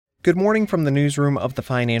Good morning from the newsroom of the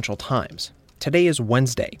Financial Times. Today is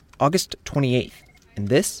Wednesday, August 28th, and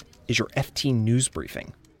this is your FT News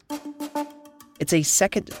Briefing. It's a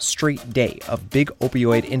second straight day of big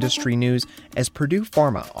opioid industry news as Purdue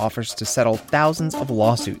Pharma offers to settle thousands of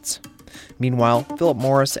lawsuits. Meanwhile, Philip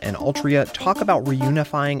Morris and Altria talk about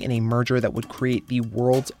reunifying in a merger that would create the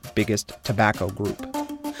world's biggest tobacco group.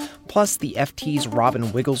 Plus, the FT's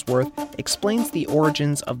Robin Wigglesworth explains the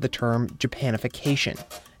origins of the term Japanification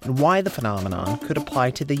and why the phenomenon could apply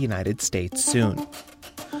to the United States soon.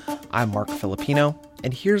 I'm Mark Filipino,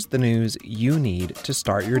 and here's the news you need to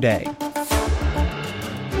start your day.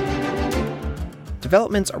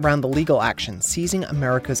 Developments around the legal action seizing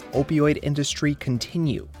America's opioid industry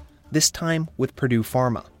continue, this time with Purdue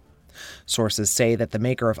Pharma. Sources say that the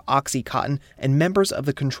maker of OxyContin and members of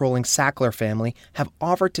the controlling Sackler family have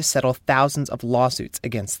offered to settle thousands of lawsuits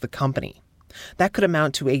against the company. That could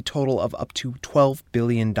amount to a total of up to $12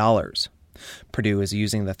 billion. Purdue is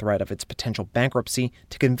using the threat of its potential bankruptcy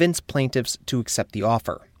to convince plaintiffs to accept the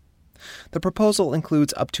offer. The proposal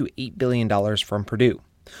includes up to $8 billion from Purdue.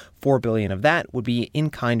 $4 billion of that would be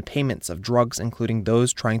in-kind payments of drugs, including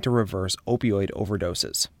those trying to reverse opioid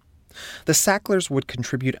overdoses. The Sacklers would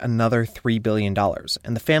contribute another $3 billion,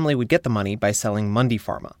 and the family would get the money by selling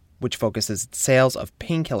Mundipharma, which focuses its sales of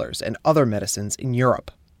painkillers and other medicines in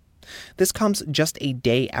Europe. This comes just a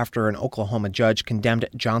day after an Oklahoma judge condemned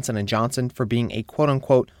Johnson & Johnson for being a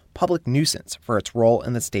quote-unquote public nuisance for its role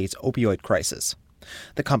in the state's opioid crisis.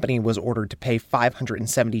 The company was ordered to pay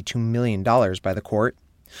 $572 million by the court.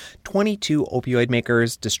 22 opioid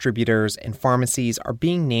makers, distributors, and pharmacies are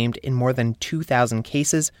being named in more than 2,000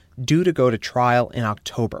 cases due to go to trial in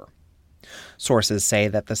October. Sources say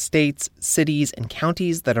that the states, cities, and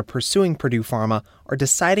counties that are pursuing Purdue Pharma are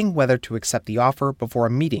deciding whether to accept the offer before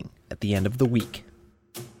a meeting at the end of the week.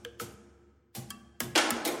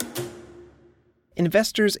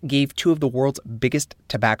 Investors gave two of the world's biggest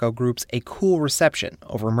tobacco groups a cool reception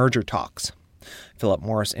over merger talks. Philip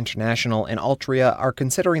Morris International and Altria are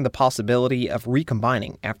considering the possibility of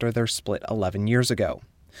recombining after their split 11 years ago.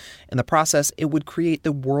 In the process, it would create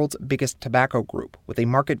the world's biggest tobacco group with a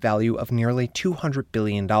market value of nearly $200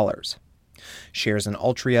 billion. Shares in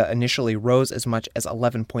Altria initially rose as much as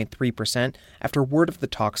 11.3% after word of the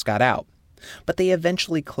talks got out, but they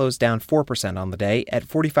eventually closed down 4% on the day at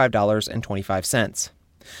 $45.25.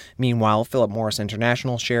 Meanwhile, Philip Morris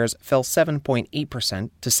International shares fell 7.8%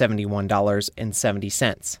 to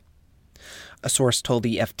 $71.70. A source told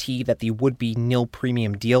the FT that the would-be nil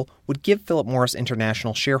premium deal would give Philip Morris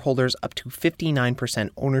International shareholders up to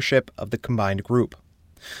 59% ownership of the combined group.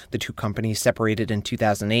 The two companies separated in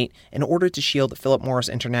 2008 in order to shield Philip Morris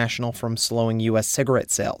International from slowing U.S.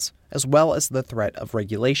 cigarette sales, as well as the threat of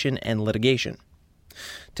regulation and litigation.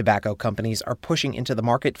 Tobacco companies are pushing into the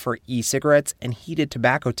market for e-cigarettes and heated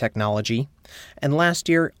tobacco technology, and last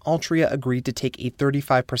year, Altria agreed to take a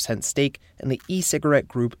 35% stake in the e-cigarette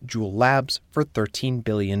group Juul Labs for $13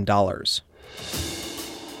 billion.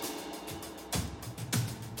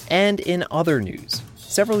 And in other news,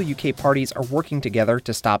 several UK parties are working together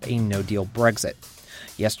to stop a no-deal Brexit.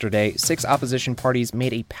 Yesterday, 6 opposition parties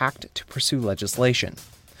made a pact to pursue legislation.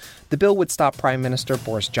 The bill would stop Prime Minister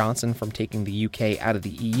Boris Johnson from taking the UK out of the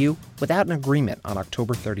EU without an agreement on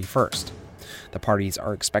October 31st. The parties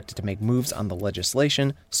are expected to make moves on the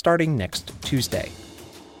legislation starting next Tuesday.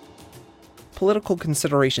 Political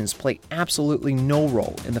considerations play absolutely no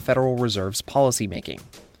role in the Federal Reserve's policymaking.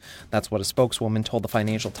 That's what a spokeswoman told the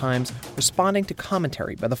Financial Times, responding to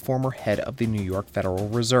commentary by the former head of the New York Federal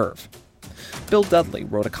Reserve. Bill Dudley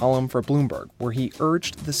wrote a column for Bloomberg where he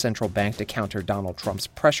urged the central bank to counter Donald Trump's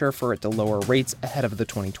pressure for it to lower rates ahead of the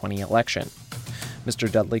 2020 election.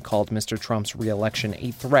 Mr. Dudley called Mr. Trump's re-election a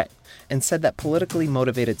threat and said that politically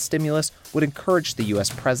motivated stimulus would encourage the U.S.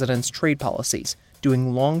 president's trade policies,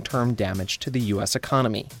 doing long-term damage to the U.S.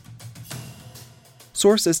 economy.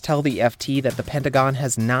 Sources tell the FT that the Pentagon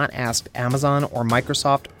has not asked Amazon or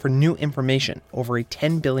Microsoft for new information over a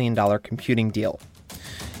 $10 billion computing deal.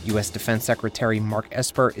 U.S. Defense Secretary Mark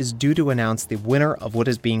Esper is due to announce the winner of what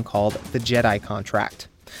is being called the JEDI contract.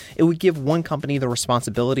 It would give one company the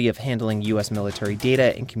responsibility of handling U.S. military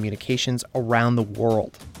data and communications around the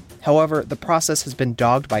world. However, the process has been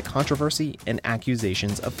dogged by controversy and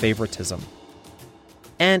accusations of favoritism.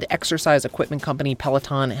 And exercise equipment company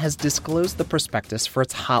Peloton has disclosed the prospectus for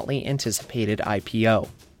its hotly anticipated IPO.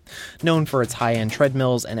 Known for its high-end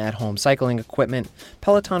treadmills and at-home cycling equipment,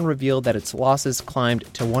 Peloton revealed that its losses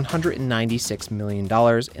climbed to $196 million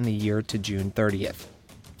in the year to June 30th.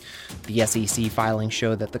 The SEC filings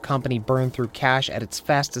show that the company burned through cash at its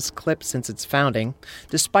fastest clip since its founding,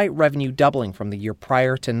 despite revenue doubling from the year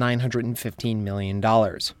prior to $915 million.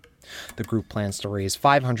 The group plans to raise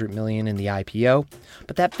 $500 million in the IPO,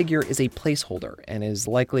 but that figure is a placeholder and is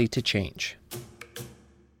likely to change.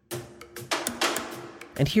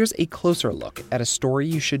 And here's a closer look at a story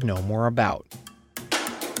you should know more about.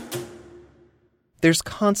 There's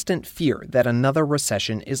constant fear that another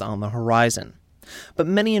recession is on the horizon. But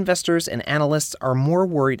many investors and analysts are more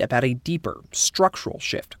worried about a deeper, structural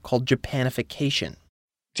shift called Japanification.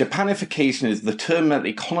 Japanification is the term that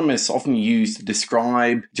economists often use to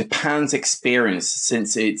describe Japan's experience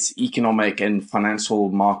since its economic and financial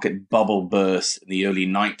market bubble burst in the early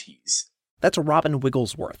 90s. That's Robin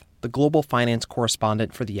Wigglesworth, the global finance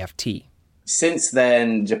correspondent for the FT. Since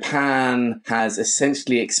then, Japan has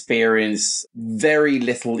essentially experienced very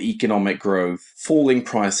little economic growth, falling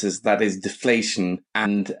prices, that is deflation,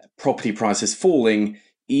 and property prices falling,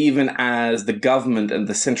 even as the government and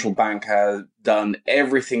the central bank have done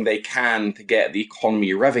everything they can to get the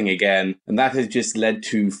economy revving again. And that has just led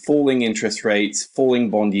to falling interest rates, falling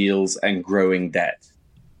bond yields, and growing debt.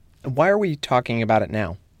 Why are we talking about it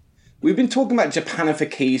now? We've been talking about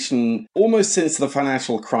Japanification almost since the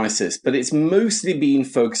financial crisis, but it's mostly been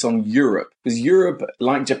focused on Europe, because Europe,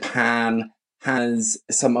 like Japan, has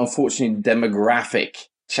some unfortunate demographic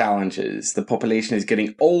challenges. The population is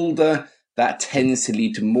getting older. That tends to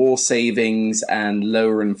lead to more savings and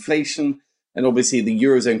lower inflation. And obviously, the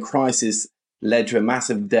Eurozone crisis led to a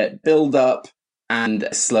massive debt buildup and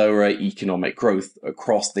slower economic growth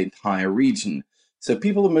across the entire region. So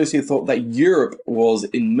people have mostly thought that Europe was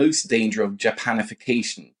in most danger of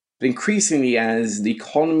Japanification. But increasingly, as the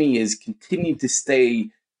economy has continued to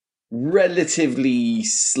stay relatively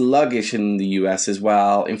sluggish in the US as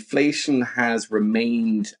well, inflation has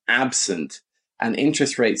remained absent, and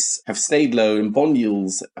interest rates have stayed low, and bond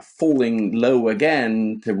yields are falling low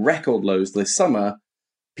again to record lows this summer.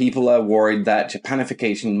 People are worried that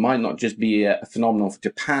Japanification might not just be a phenomenon for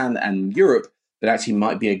Japan and Europe, but actually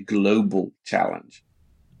might be a global challenge.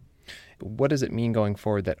 What does it mean going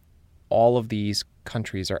forward that all of these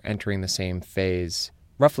countries are entering the same phase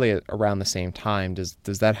roughly around the same time? Does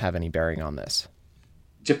that have any bearing on this?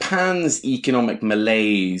 Japan's economic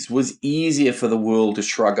malaise was easier for the world to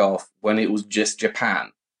shrug off when it was just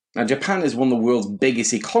Japan. Now, Japan is one of the world's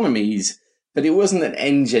biggest economies, but it wasn't an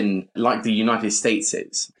engine like the United States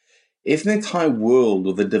is. If the entire world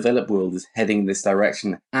or the developed world is heading in this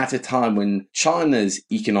direction at a time when China's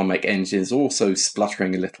economic engine is also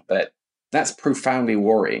spluttering a little bit, that's profoundly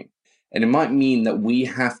worrying. And it might mean that we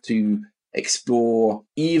have to explore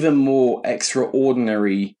even more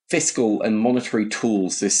extraordinary fiscal and monetary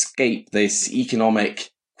tools to escape this economic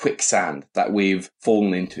quicksand that we've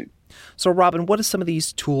fallen into. So, Robin, what do some of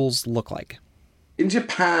these tools look like? In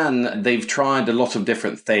Japan, they've tried a lot of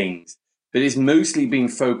different things, but it's mostly been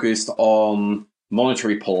focused on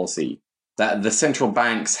monetary policy, that the central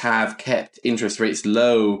banks have kept interest rates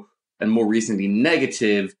low and more recently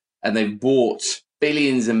negative, and they've bought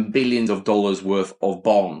billions and billions of dollars worth of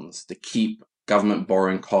bonds to keep government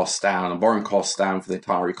borrowing costs down and borrowing costs down for the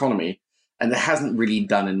entire economy. And it hasn't really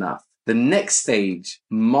done enough. The next stage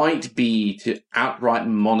might be to outright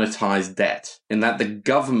monetize debt, in that the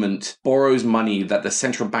government borrows money that the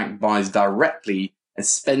central bank buys directly and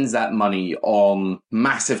spends that money on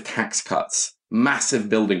massive tax cuts, massive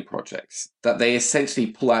building projects, that they essentially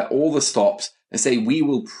pull out all the stops and say, we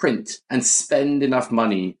will print and spend enough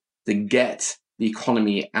money to get the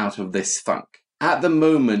economy out of this funk. At the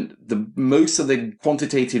moment, most of the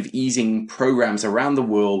quantitative easing programs around the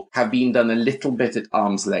world have been done a little bit at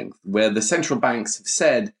arm's length, where the central banks have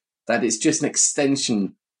said that it's just an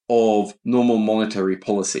extension of normal monetary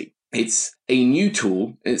policy. It's a new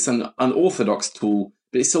tool, it's an unorthodox tool,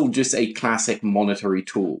 but it's still just a classic monetary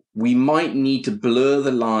tool. We might need to blur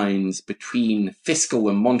the lines between fiscal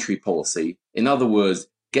and monetary policy. In other words,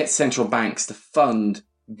 get central banks to fund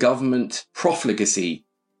government profligacy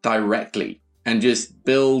directly and just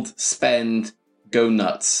build, spend, go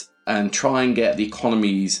nuts, and try and get the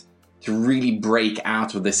economies to really break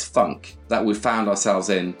out of this funk that we've found ourselves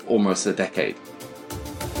in almost a decade.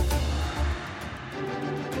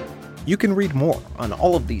 You can read more on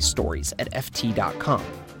all of these stories at FT.com.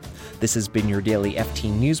 This has been your daily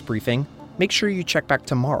FT News Briefing. Make sure you check back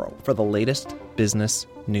tomorrow for the latest business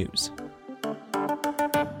news.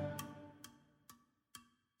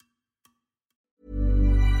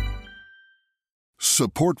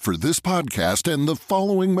 Support for this podcast and the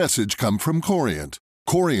following message come from Corient.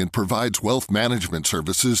 Corient provides wealth management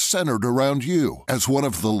services centered around you. As one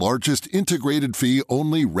of the largest integrated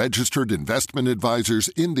fee-only registered investment advisors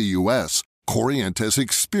in the U.S., Corient has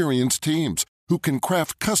experienced teams who can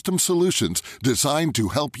craft custom solutions designed to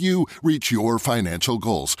help you reach your financial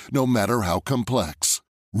goals, no matter how complex.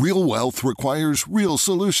 Real wealth requires real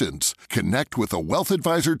solutions. Connect with a wealth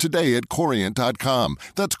advisor today at Corient.com.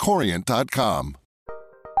 That's Corient.com.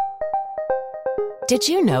 Did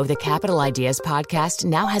you know the Capital Ideas podcast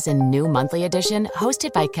now has a new monthly edition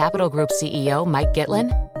hosted by Capital Group CEO Mike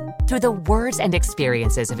Gitlin? Through the words and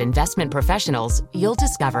experiences of investment professionals, you'll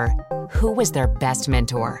discover who was their best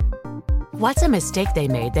mentor, what's a mistake they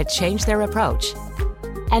made that changed their approach,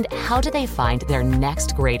 and how do they find their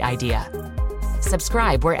next great idea.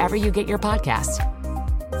 Subscribe wherever you get your podcasts.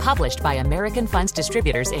 Published by American Funds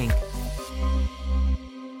Distributors, Inc.